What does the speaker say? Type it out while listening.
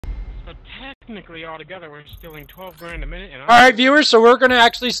technically, altogether, we're stealing 12 grand a minute. And Alright, viewers, so we're going to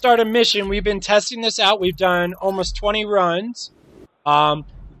actually start a mission. We've been testing this out. We've done almost 20 runs.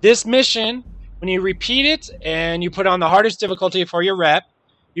 This mission, when you repeat it and you put on the hardest difficulty for your rep,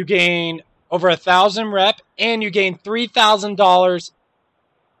 you gain over 1,000 rep and you gain $3,000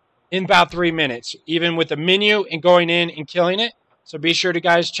 in about 3 minutes, even with the menu and going in and killing it. So be sure to,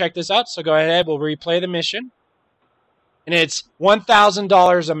 guys, check this out. So go ahead, we'll replay the mission. And it's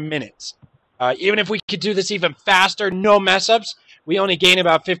 $1,000 a minute. Even if we could do this even faster, no mess-ups, we only gain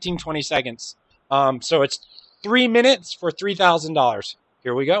about 15-20 seconds. So it's 3 minutes for $3,000.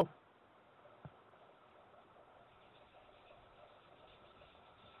 Here we go.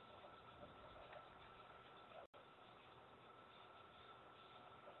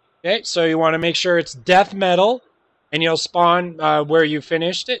 Okay, so you want to make sure it's death metal, and you'll spawn where you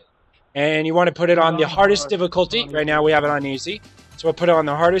finished it. And you want to put it on the hardest difficulty. Right now we have it on easy. So we'll put it on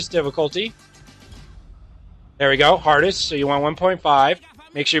the hardest difficulty. There we go, hardest. So you want 1.5.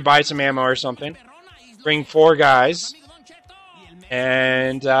 Make sure you buy some ammo or something. Bring 4 guys.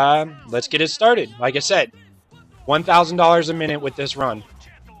 And let's get it started. Like I said, $1,000 a minute with this run.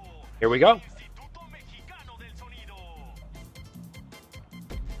 Here we go.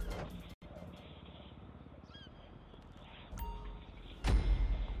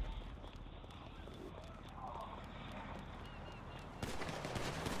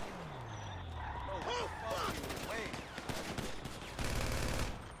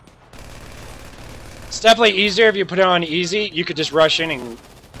 It's definitely easier if you put it on easy. You could just rush in and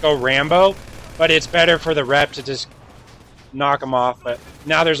go Rambo, but it's better for the rep to just knock them off. But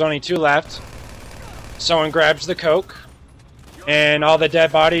now there's only 2 left. Someone grabs the coke, and all the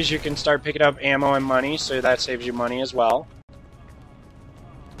dead bodies, you can start picking up ammo and money, so that saves you money as well.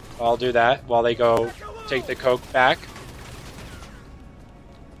 I'll do that while they go take the coke back.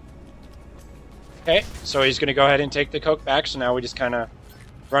 Okay, so he's going to go ahead and take the coke back, so now we just kind of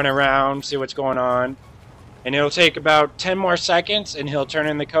run around, see what's going on. And it'll take about 10 more seconds, and he'll turn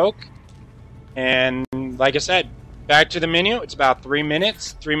in the coke. And like I said, back to the menu. It's about 3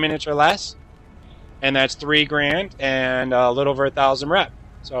 minutes, 3 minutes or less. And that's 3 grand and a little over 1,000 rep.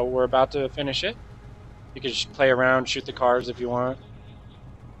 So we're about to finish it. You can just play around, shoot the cars if you want.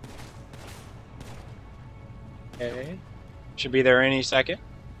 Okay. Should be there any second.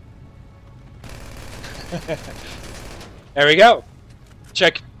 There we go.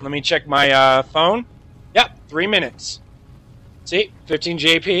 Let me check my phone. Yep, 3 minutes. See, 15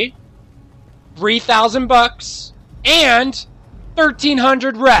 JP, 3,000 bucks, and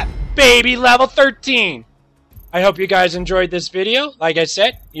 1,300 rep. Baby, level 13. I hope you guys enjoyed this video. Like I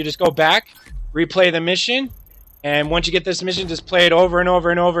said, you just go back, replay the mission, and once you get this mission, just play it over and over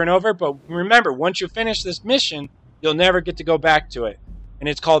and over and over. But remember, once you finish this mission, you'll never get to go back to it. And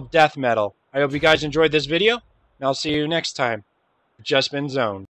it's called Death Metal. I hope you guys enjoyed this video, and I'll see you next time. Just been zoned.